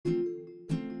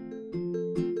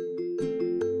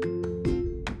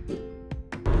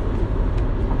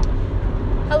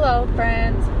Hello,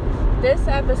 friends. This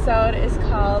episode is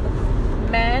called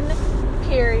Men,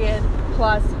 Period,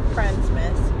 plus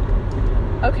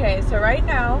Friendsmas. Okay, so right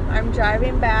now I'm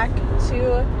driving back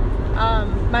to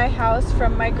my house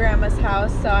from my grandma's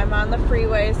house, so I'm on the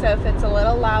freeway, so if it's a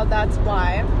little loud, that's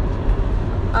why.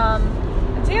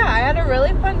 So yeah, I had a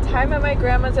really fun time at my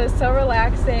grandma's. It was so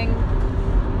relaxing.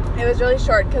 It was really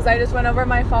short because I just went over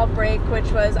my fall break,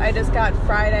 which was I just got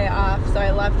Friday off, so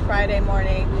I left Friday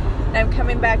morning. And I'm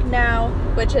coming back now,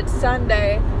 which it's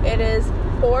Sunday. It is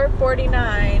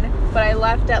 4:49, but I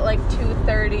left at like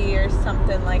 2:30 or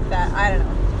something like that. I don't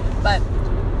know. But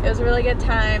it was a really good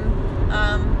time.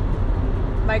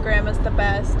 My grandma's the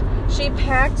best. She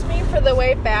packed me for the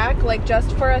way back, like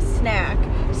just for a snack.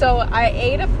 So I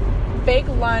ate a big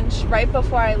lunch right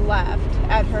before I left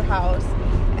at her house.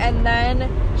 And then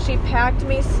she packed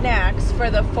me snacks for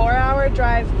the 4-hour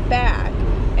drive back.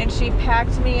 And she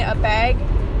packed me a bag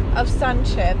of Sun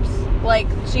Chips. Like,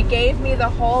 she gave me the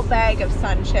whole bag of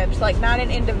Sun Chips. Like, not an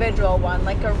individual one.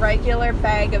 Like, a regular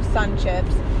bag of Sun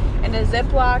Chips. And a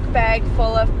Ziploc bag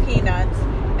full of peanuts.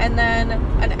 And then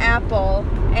an apple.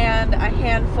 And a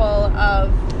handful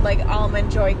of, like,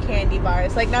 Almond Joy candy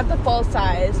bars. Like, not the full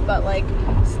size, but, like,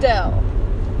 still.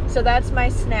 So that's my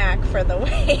snack for the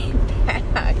way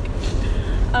back.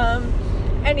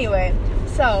 Anyway,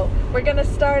 so we're going to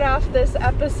start off this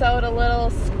episode a little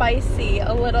spicy,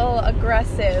 a little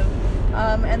aggressive,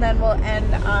 and then we'll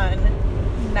end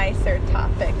on nicer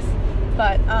topics.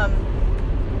 But,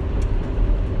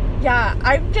 yeah,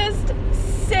 I'm just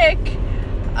sick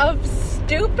of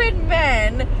stupid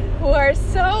men who are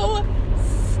so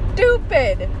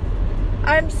stupid.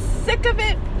 I'm sick of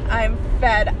it. I'm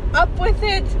fed up with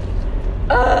it.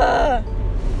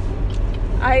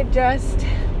 I just,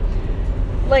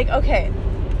 like, okay,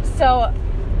 so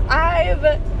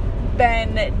I've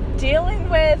been dealing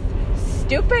with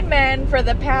stupid men for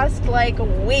the past, like,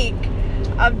 week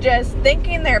of just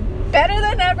thinking they're better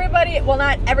than everybody. Well,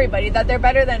 not everybody, that they're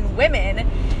better than women.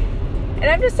 And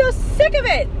I'm just so sick of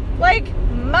it. Like,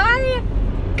 my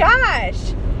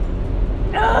gosh.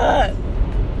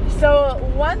 So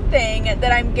one thing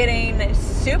that I'm getting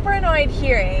super annoyed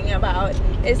hearing about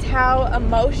is how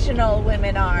emotional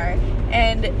women are,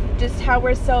 and just how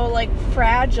we're so, like,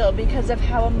 fragile because of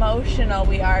how emotional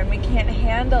we are and we can't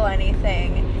handle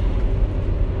anything.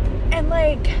 And,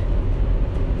 like,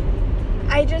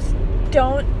 I just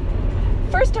don't,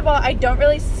 first of all, I don't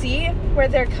really see where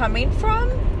they're coming from.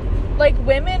 Like,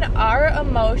 women are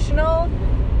emotional,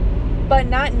 but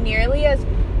not nearly as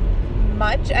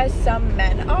much as some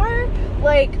men are.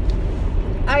 Like,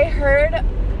 I heard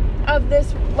of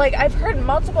this, like, I've heard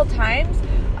multiple times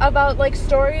about, like,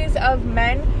 stories of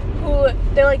men who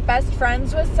they're, like, best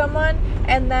friends with someone,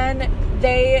 and then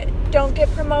they don't get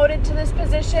promoted to this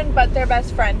position, but their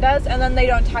best friend does, and then they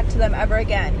don't talk to them ever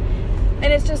again.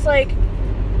 And it's just like,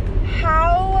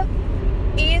 how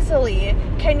easily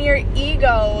can your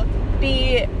ego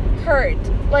be hurt?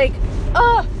 Like,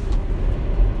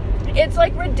 it's,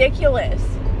 like, ridiculous.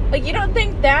 Like, you don't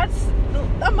think that's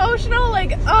emotional?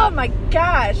 Like, oh my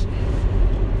gosh.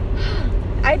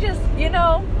 I just,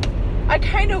 I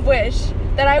kind of wish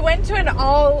that I went to an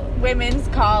all-women's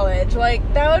college. Like,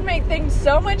 that would make things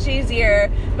so much easier.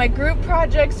 My group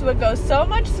projects would go so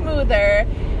much smoother.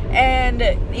 And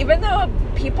even though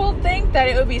people think that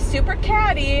it would be super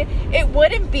catty, it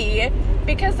wouldn't be,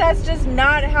 because that's just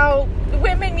not how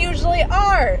women usually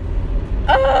are.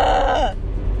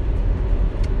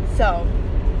 So,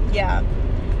 yeah,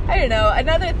 I don't know.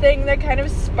 Another thing that kind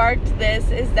of sparked this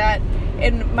is that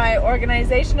in my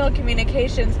organizational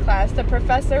communications class, the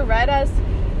professor read us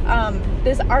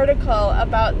this article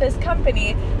about this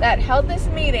company that held this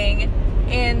meeting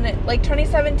in, like,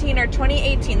 2017 or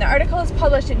 2018. The article was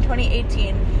published in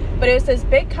 2018, but it was this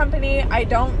big company. I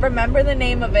don't remember the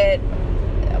name of it.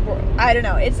 I don't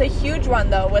know. It's a huge one,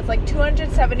 though, with, like,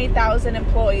 270,000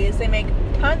 employees. They make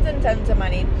tons and tons of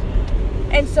money.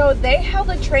 And so they held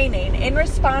a training in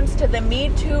response to the Me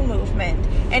Too movement.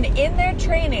 And in their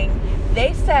training,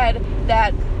 they said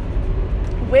that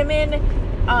women,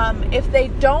 if they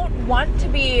don't want to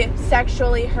be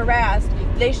sexually harassed,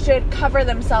 they should cover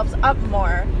themselves up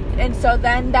more. And so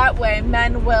then that way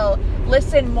men will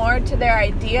listen more to their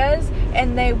ideas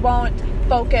and they won't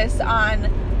focus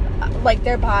on, like,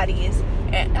 their bodies.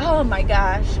 And, oh my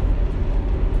gosh.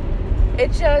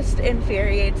 It just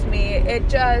infuriates me. It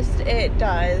does.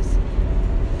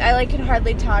 I, like, can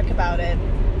hardly talk about it.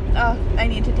 Oh, I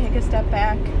need to take a step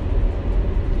back.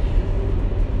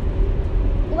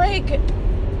 Like,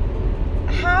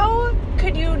 how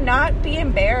could you not be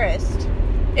embarrassed?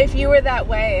 if you were that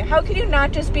way? How could you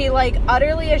not just be, like,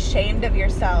 utterly ashamed of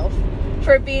yourself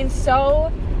for being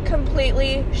so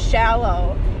completely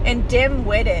shallow and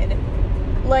dim-witted?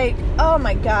 Like, oh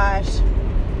my gosh.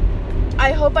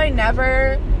 I hope I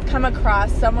never come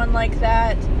across someone like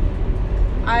that.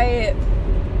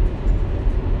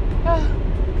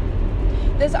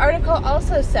 This article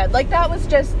also said, like, that was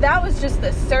just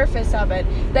the surface of it.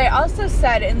 They also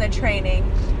said in the training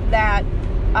that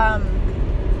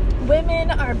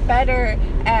women are better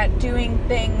at doing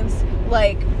things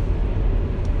like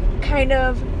kind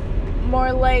of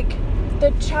more like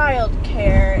the child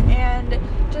care and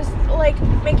just like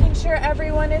making sure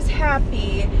everyone is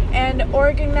happy and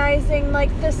organizing like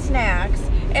the snacks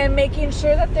and making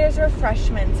sure that there's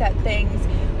refreshments at things.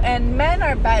 And men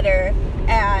are better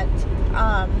at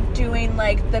doing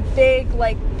like the big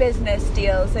like business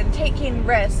deals and taking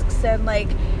risks and like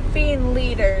being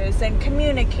leaders and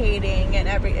communicating and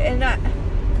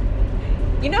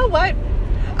you know what?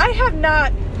 I have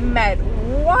not met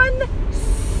one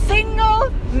single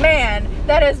man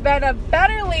that has been a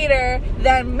better leader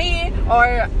than me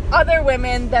or other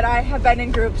women that I have been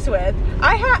in groups with.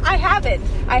 I haven't.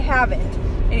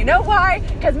 And you know why?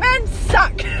 Because men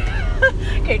suck.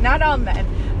 Okay, not all men,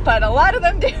 but a lot of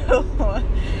them do.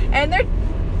 And they're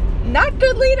not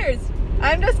good leaders.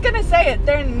 I'm just gonna say it.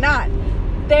 They're not.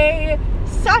 They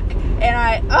suck.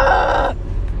 And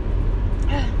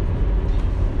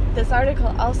this article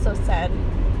also said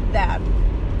that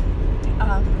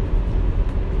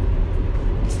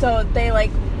so they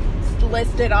like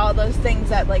listed all those things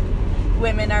that like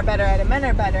women are better at and men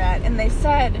are better at, and they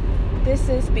said this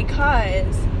is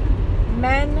because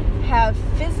men have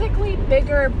physically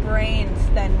bigger brains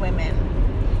than women,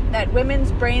 that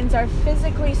women's brains are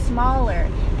physically smaller,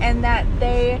 and that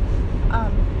they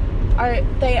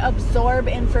absorb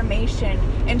information,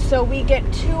 and so we get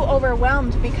too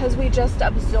overwhelmed because we just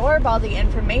absorb all the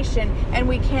information and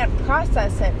we can't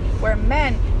process it. Where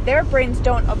men, their brains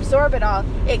don't absorb it all,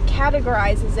 it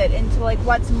categorizes it into like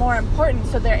what's more important,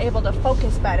 so they're able to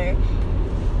focus better.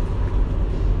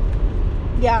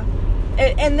 Yeah.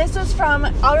 And this was from,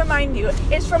 I'll remind you,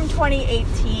 it's from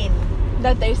 2018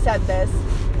 that they said this.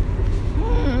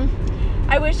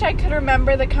 I wish I could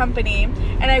remember the company,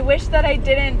 and I wish that I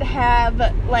didn't have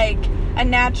like a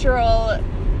natural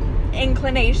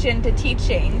inclination to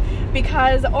teaching,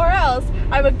 because or else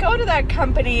I would go to that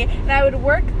company and I would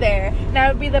work there and I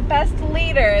would be the best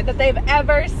leader that they've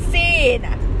ever seen.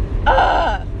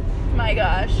 My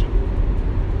gosh.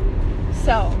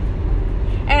 So,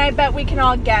 and I bet we can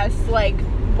all guess like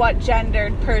what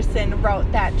gendered person wrote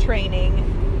that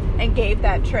training and gave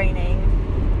that training.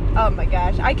 Oh my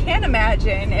gosh, I can't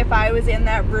imagine if I was in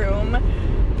that room.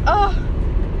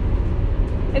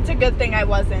 It's a good thing I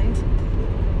wasn't,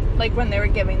 like when they were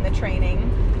giving the training.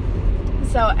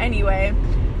 So anyway,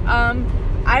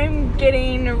 I'm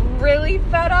getting really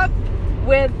fed up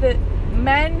with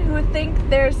men who think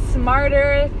they're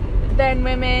smarter than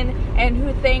women and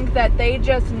who think that they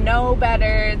just know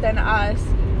better than us.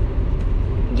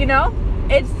 You know,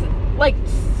 it's like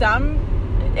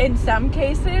in some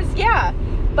cases, yeah,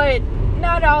 but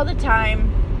not all the time.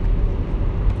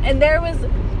 And there was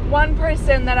one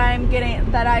person that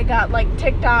I got like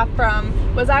ticked off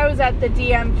from was I was at the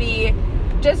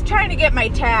DMV just trying to get my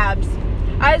tabs.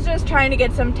 I was just trying to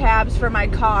get some tabs for my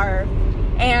car,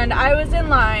 and I was in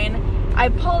line. I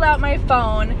pulled out my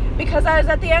phone because I was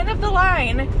at the end of the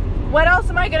line. What else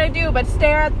am I gonna do but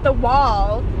stare at the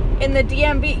wall in the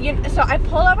DMV? So I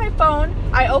pulled out my phone,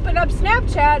 I opened up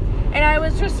Snapchat, and I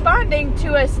was responding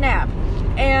to a snap.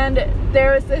 And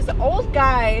there was this old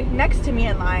guy next to me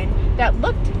in line that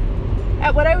looked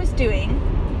at what I was doing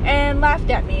and laughed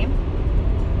at me.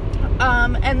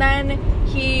 And then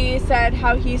he said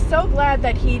how he's so glad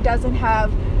that he doesn't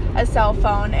have a cell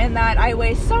phone and that I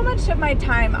waste so much of my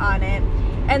time on it.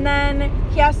 And then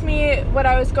he asked me what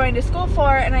I was going to school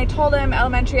for, and I told him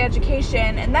elementary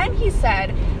education. And then he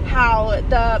said how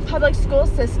the public school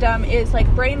system is like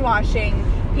brainwashing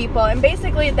people, and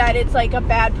basically that it's like a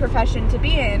bad profession to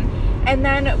be in. And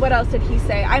then what else did he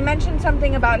say? I mentioned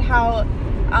something about how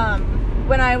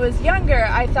when I was younger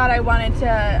I thought I wanted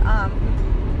to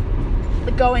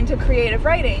go into creative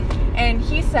writing, and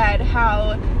he said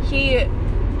how he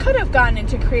could have gone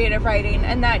into creative writing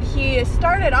and that he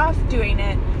started off doing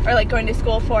it, or like going to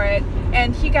school for it,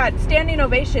 and he got standing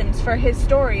ovations for his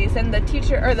stories, and the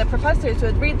teacher or the professors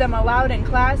would read them aloud in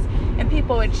class and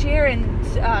people would cheer and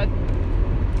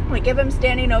like give him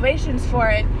standing ovations for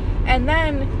it. And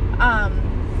then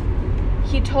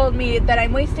he told me that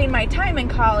I'm wasting my time in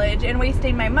college and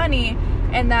wasting my money,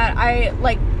 and that I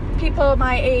like people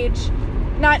my age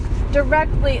not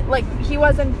directly, like, he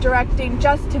wasn't directing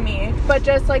just to me, but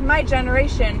just, like, my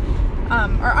generation,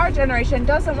 or our generation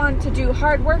doesn't want to do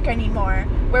hard work anymore,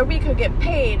 where we could get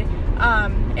paid,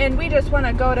 and we just want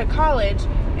to go to college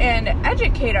and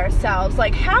educate ourselves.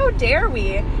 Like, how dare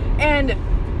we? And,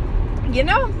 you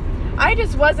know, I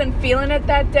just wasn't feeling it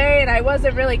that day, and I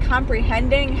wasn't really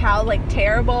comprehending how, like,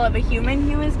 terrible of a human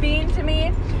he was being to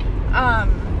me.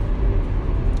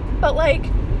 But, like,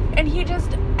 and he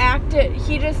just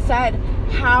said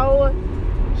how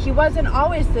he wasn't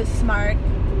always this smart,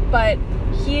 but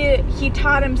he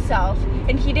taught himself,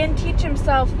 and he didn't teach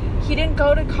himself, he didn't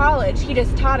go to college, he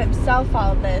just taught himself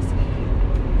all of this.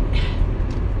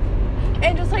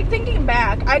 And just, like, thinking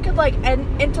back, I could, like,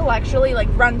 intellectually, like,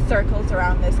 run circles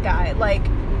around this guy. Like,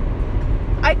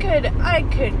 I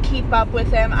could keep up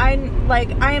with him. I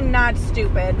am not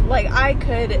stupid. Like,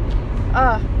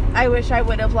 I wish I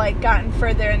would have, like, gotten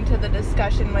further into the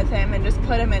discussion with him and just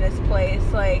put him in his place.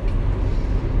 Like,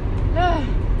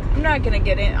 I'm not gonna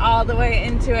get all the way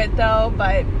into it, though,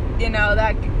 but, you know,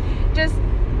 that just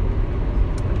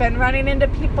been running into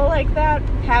people like that,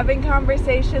 having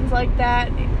conversations like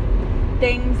that,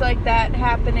 things like that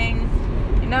happening.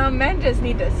 You know, men just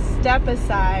need to step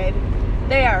aside.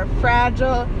 They are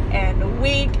fragile and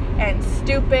weak and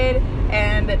stupid,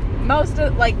 and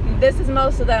this is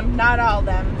most of them, not all of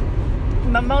them,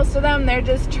 but most of them, they're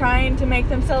just trying to make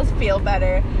themselves feel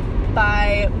better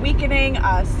by weakening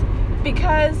us,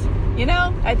 because, you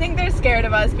know, I think they're scared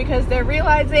of us because they're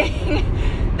realizing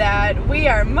that we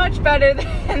are much better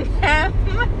than them.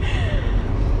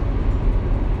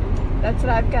 That's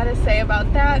what I've got to say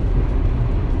about that.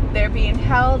 They're being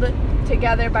held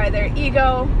together by their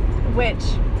ego, which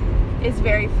is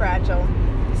very fragile.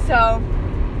 So,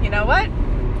 you know what?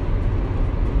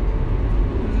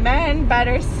 Men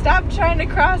better stop trying to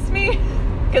cross me,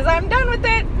 because I'm done with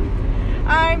it.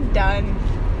 I'm done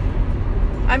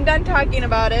talking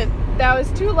about it. That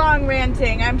was too long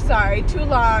ranting. I'm sorry, too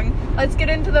long. Let's get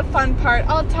into the fun part.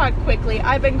 I'll talk quickly.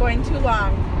 I've been going too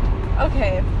long.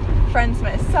 Okay,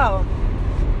 Friendsmas. So,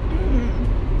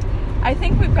 I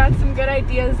think we've got some good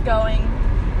ideas going.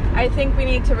 I think we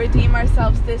need to redeem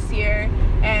ourselves this year,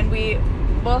 and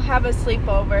we'll have a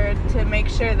sleepover to make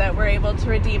sure that we're able to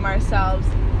redeem ourselves.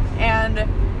 And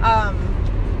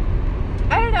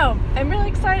I don't know, I'm really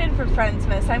excited for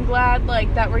Friendsmas. I'm glad,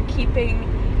 like, that we're keeping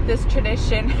this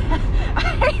tradition.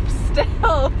 I'm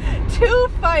still too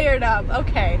fired up.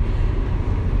 Okay,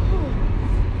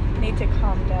 need to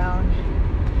calm down,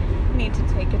 need to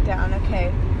take it down.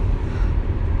 Okay,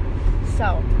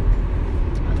 so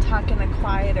I'll talk in a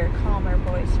quieter, calmer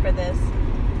voice for this,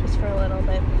 just for a little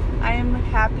bit. I am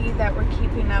happy that we're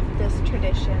keeping up this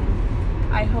tradition.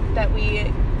 I hope that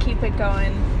we keep it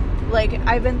going. Like,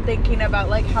 I've been thinking about,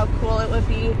 like, how cool it would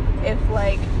be if,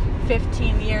 like,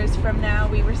 15 years from now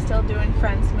we were still doing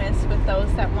Friendsmas with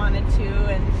those that wanted to,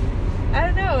 and I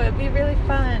don't know, it'd be really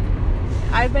fun.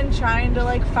 I've been trying to,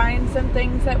 like, find some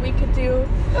things that we could do.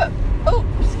 Oh,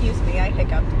 excuse me, I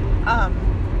hiccuped.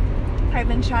 I've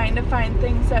been trying to find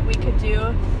things that we could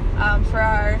do for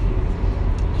our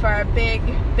big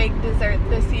dessert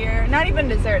this year. Not even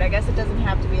dessert, I guess it doesn't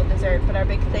have to be a dessert, but our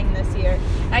big thing this year.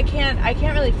 I can't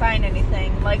really find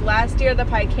anything. Like, last year, the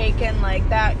pie cake, and, like,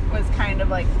 that was kind of,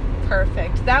 like,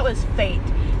 perfect. That was fate.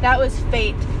 That was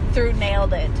fate through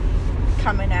Nailed It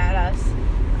coming at us.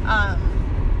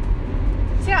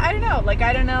 So yeah, I don't know. Like,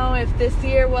 I don't know if this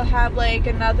year we'll have, like,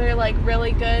 another, like,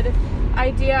 really good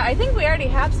idea. I think we already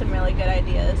have some really good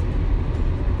ideas.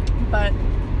 But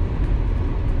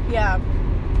yeah,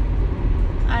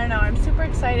 I don't know. I'm super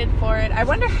excited for it. I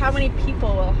wonder how many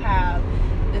people we'll have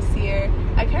this year.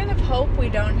 I kind of hope we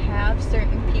don't have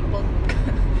certain people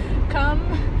come.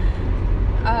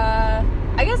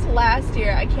 I guess last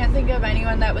year, I can't think of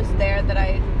anyone that was there that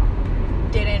I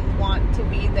didn't want to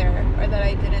be there or that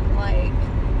I didn't like.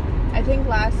 I think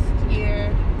last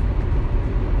year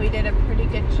we did a pretty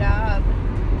good job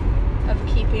of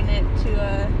keeping it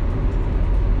to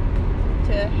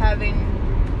having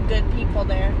good people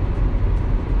there.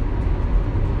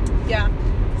 Yeah.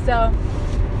 So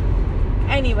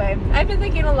anyway, I've been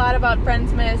thinking a lot about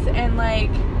Friendsmas, and,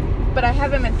 like, but I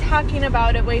haven't been talking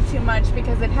about it way too much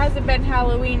because it hasn't been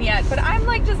Halloween yet. But I'm,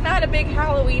 like, just not a big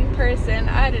Halloween person.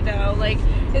 I don't know, like,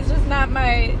 it's just not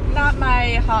my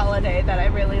holiday that I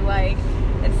really like.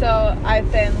 And so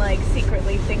I've been, like,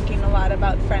 secretly thinking a lot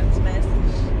about Friendsmas.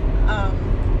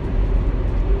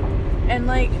 And,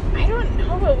 like, I don't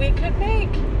know what we could make.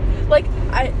 Like,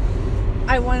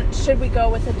 should we go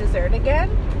with a dessert again?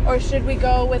 Or should we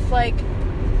go with, like,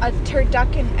 a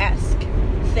turducken-esque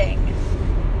thing?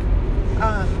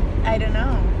 I don't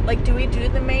know. Like, do we do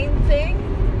the main thing?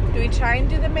 Do we try and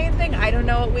do the main thing? I don't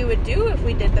know what we would do if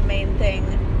we did the main thing.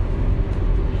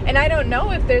 And I don't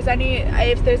know if there's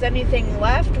anything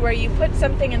left where you put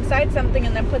something inside something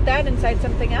and then put that inside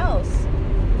something else.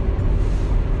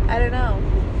 I don't know.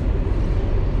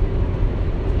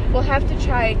 We'll have to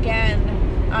try again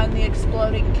on the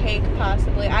exploding cake,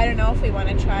 possibly. I don't know if we want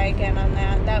to try again on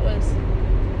that. That was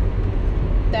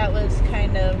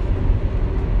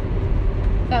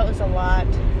a lot.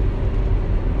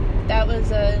 That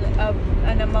was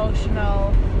an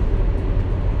emotional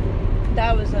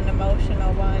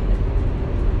one.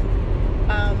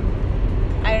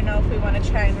 I don't know if we want to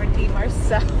try and redeem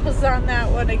ourselves on that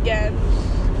one again.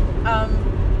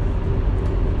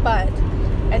 But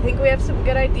I think we have some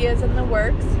good ideas in the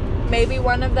works. Maybe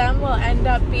one of them will end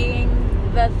up being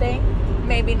the thing.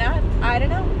 Maybe not. I don't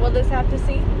know. We'll just have to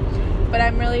see. But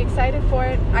I'm really excited for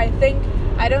it. I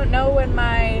don't know when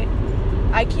I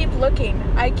keep looking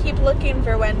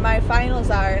for when my finals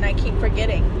are, and I keep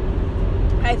forgetting.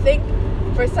 I think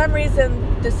for some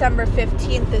reason December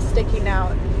 15th is sticking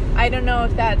out. I don't know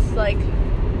if that's like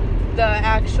the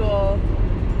actual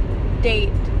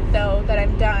date though that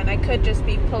I'm done. I could just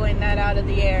be pulling that out of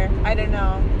the air. I don't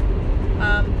know.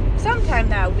 Sometime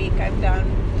that week I'm done.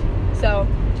 So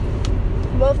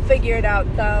we'll figure it out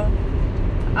though.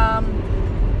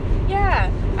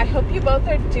 Yeah, I hope you both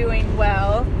are doing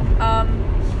well.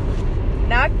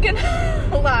 Not gonna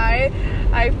lie,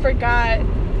 I forgot,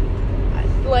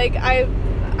 like, I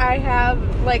have,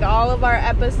 like, all of our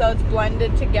episodes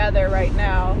blended together right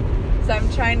now, so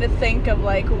I'm trying to think of,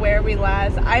 like, where we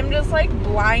last. I'm just, like,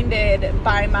 blinded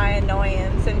by my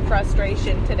annoyance and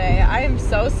frustration today. I am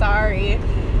so sorry.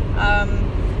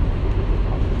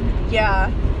 Yeah.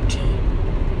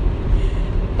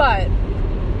 But,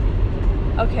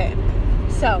 okay,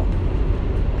 so,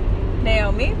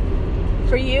 Naomi,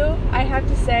 for you, I have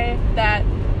to say that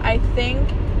I think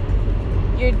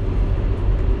you're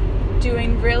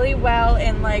doing really well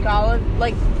in, like, all of,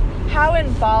 like, how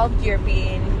involved you're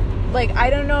being. Like, I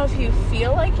don't know if you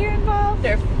feel like you're involved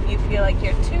or if you feel like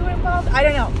you're too involved. I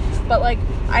don't know. But, like,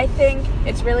 I think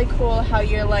it's really cool how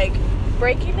you're, like,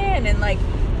 breaking in and, like,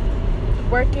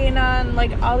 working on,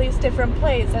 like, all these different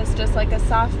plays as just, like, a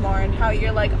sophomore, and how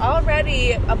you're, like,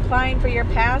 already applying for your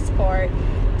passport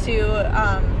to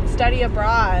study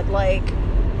abroad. Like,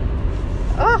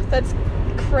 oh, that's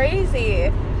crazy.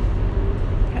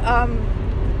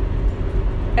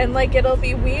 And, like, it'll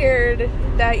be weird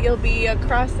that you'll be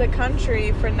across the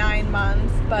country for 9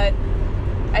 months, but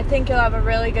I think you'll have a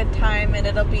really good time, and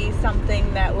it'll be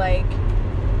something that, like,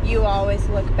 you always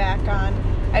look back on.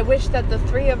 I wish that the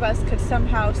three of us could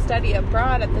somehow study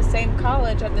abroad at the same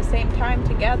college at the same time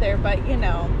together, but, you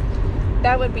know,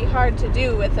 that would be hard to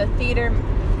do with a theater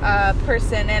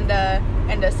person and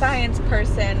a science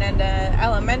person and a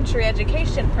elementary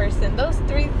education person. Those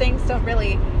three things don't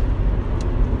really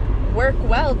work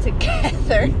well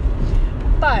together.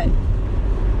 But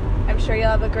I'm sure you'll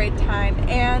have a great time,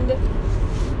 and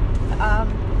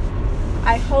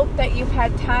I hope that you've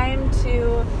had time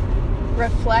to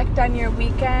reflect on your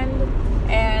weekend,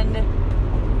 and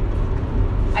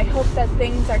I hope that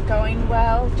things are going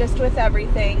well just with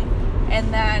everything,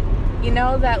 and that you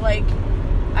know that, like,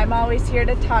 I'm always here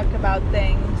to talk about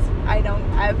things. I don't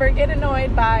ever get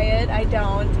annoyed by it. I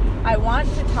don't. I want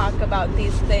to talk about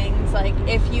these things, like,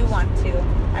 if you want to.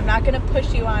 I'm not going to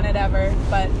push you on it ever,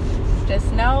 but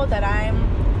just know that I'm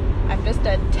just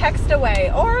a text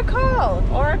away, or a call.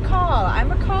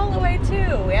 I'm a call away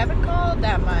too. We haven't called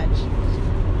that much.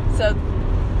 So,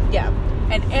 yeah.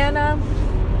 And Anna,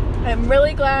 I'm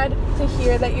really glad to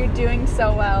hear that you're doing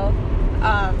so well.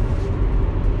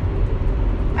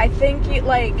 I think you,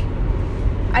 like,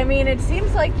 I mean, it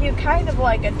seems like you kind of,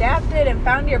 like, adapted and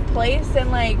found your place in,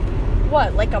 like,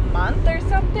 what, like a month or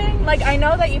something? Like, I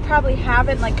know that you probably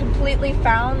haven't, like, completely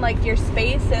found, like, your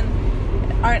space and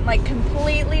aren't, like,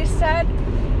 completely set,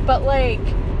 but, like,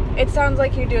 it sounds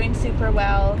like you're doing super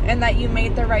well, and that you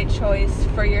made the right choice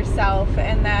for yourself,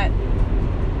 and that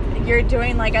you're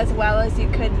doing, like, as well as you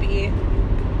could be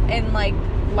in, like,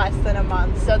 less than a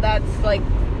month. So that's, like,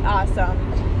 awesome.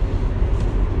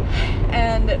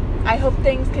 And I hope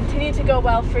things continue to go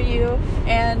well for you,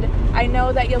 and I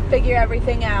know that you'll figure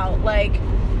everything out. Like,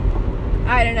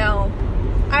 I don't know.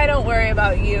 I don't worry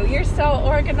about you. You're so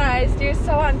organized. You're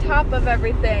so on top of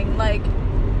everything. Like,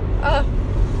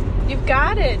 you've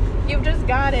got it. You've just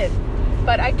got it.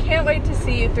 But I can't wait to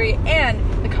see you three. And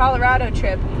the Colorado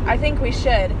trip. I think we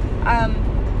should.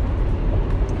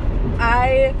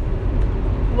 I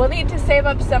will need to save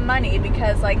up some money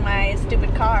because, like, my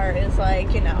stupid car is,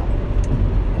 like, you know,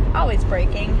 always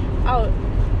breaking.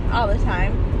 all the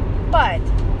time, but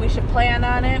we should plan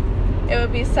on it. It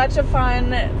would be such a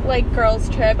fun, like, girls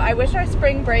trip. I wish our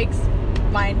spring breaks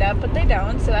lined up, but they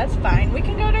don't, so that's fine. We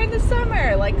can go during the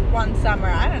summer, like one summer,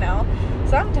 I don't know,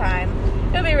 sometime.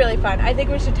 It'll be really fun. I think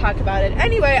we should talk about it.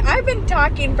 Anyway, I've been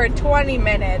talking for 20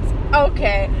 minutes.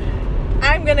 Okay,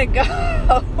 I'm gonna go.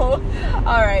 All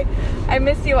right, I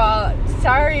miss you all.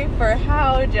 Sorry for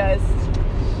how just,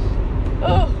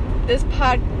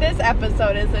 this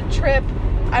episode is a trip.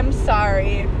 I'm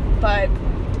sorry, but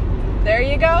there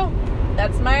you go.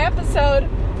 That's my episode.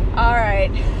 All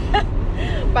right.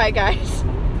 Bye, guys.